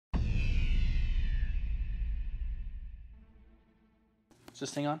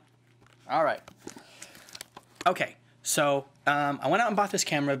this thing on? All right. Okay, so I went out and bought this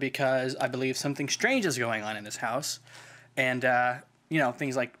camera because I believe something strange is going on in this house. And, you know,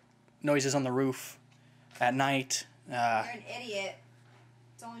 things like noises on the roof at night. You're an idiot.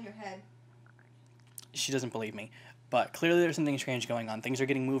 It's all in your head. She doesn't believe me. But clearly there's something strange going on. Things are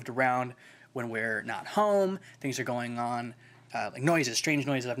getting moved around when we're not home. Things are going on, like noises, strange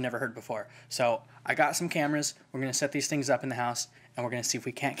noises I've never heard before. So I got some cameras. We're going to set these things up in the house, and we're going to see if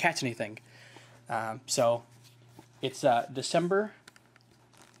we can't catch anything. So it's December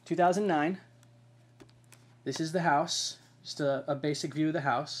 2009. This is the house. Just a basic view of the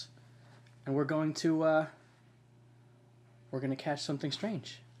house. And we're going to catch something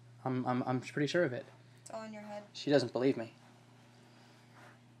strange. I'm pretty sure of it. It's all in your head. She doesn't believe me.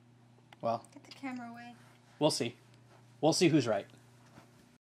 Well, get the camera away. We'll see. We'll see who's right.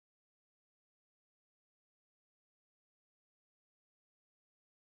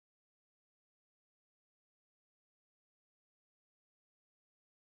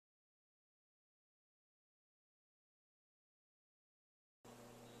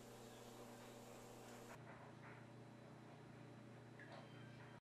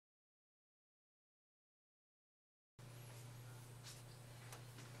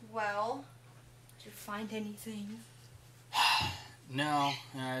 Well, did you find anything? No,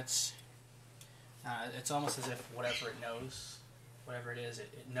 it's almost as if whatever it knows, whatever it is,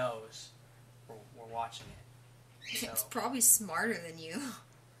 it knows we're watching it. So, it's probably smarter than you.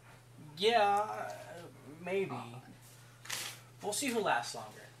 Yeah, maybe. We'll see who lasts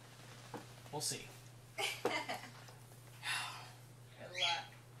longer. We'll see. Good luck.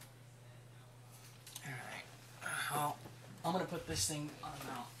 Alright. Well, I'm going to put this thing on a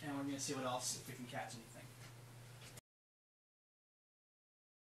mount, and we're going to see what else, if we can catch anything.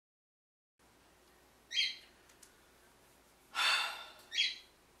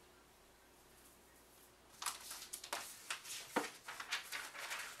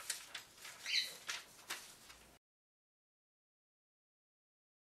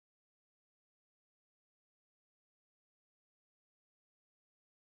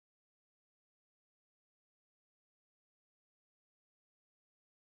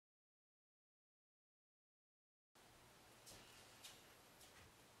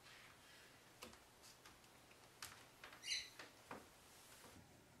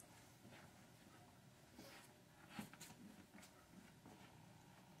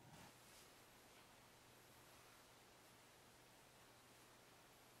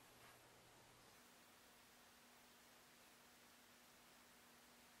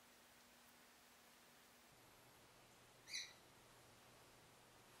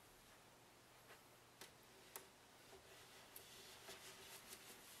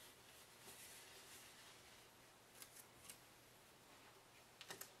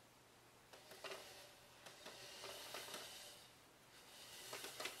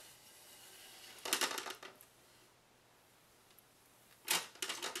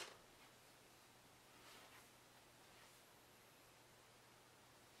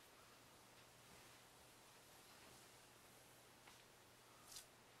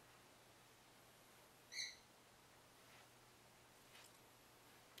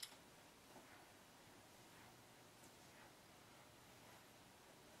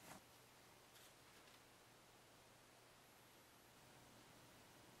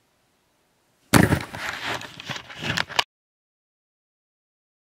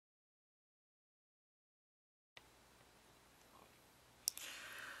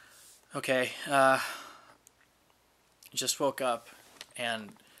 Okay, just woke up,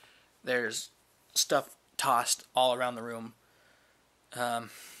 and there's stuff tossed all around the room.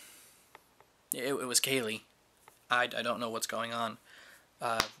 It was Kaylee. I don't know what's going on.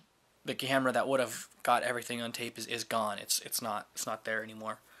 The camera that would have got everything on tape is gone. It's not there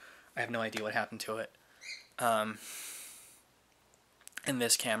anymore. I have no idea what happened to it. And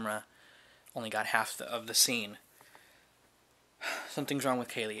this camera only got half of the scene. Something's wrong with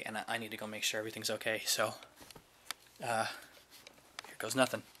Kaylee, and I need to go make sure everything's okay, so, here goes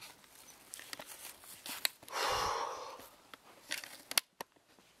nothing.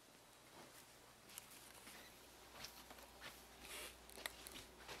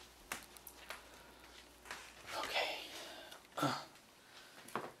 Okay.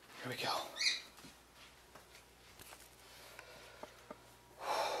 Here we go.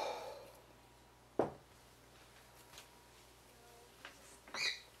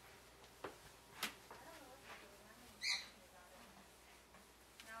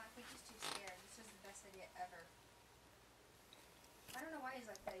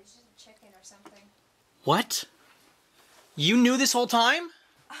 He's just a chicken or something. What? You knew this whole time?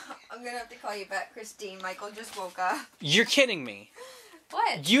 I'm gonna have to call you back, Christine. Michael just woke up. You're kidding me.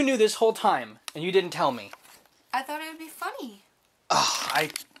 What? You knew this whole time, and you didn't tell me. I thought it would be funny. Ugh,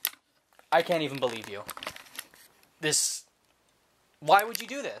 I can't even believe you. Why would you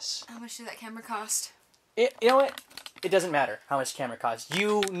do this? How much did that camera cost? You know what? It doesn't matter how much the camera costs.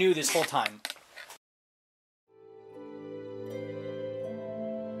 You knew this whole time.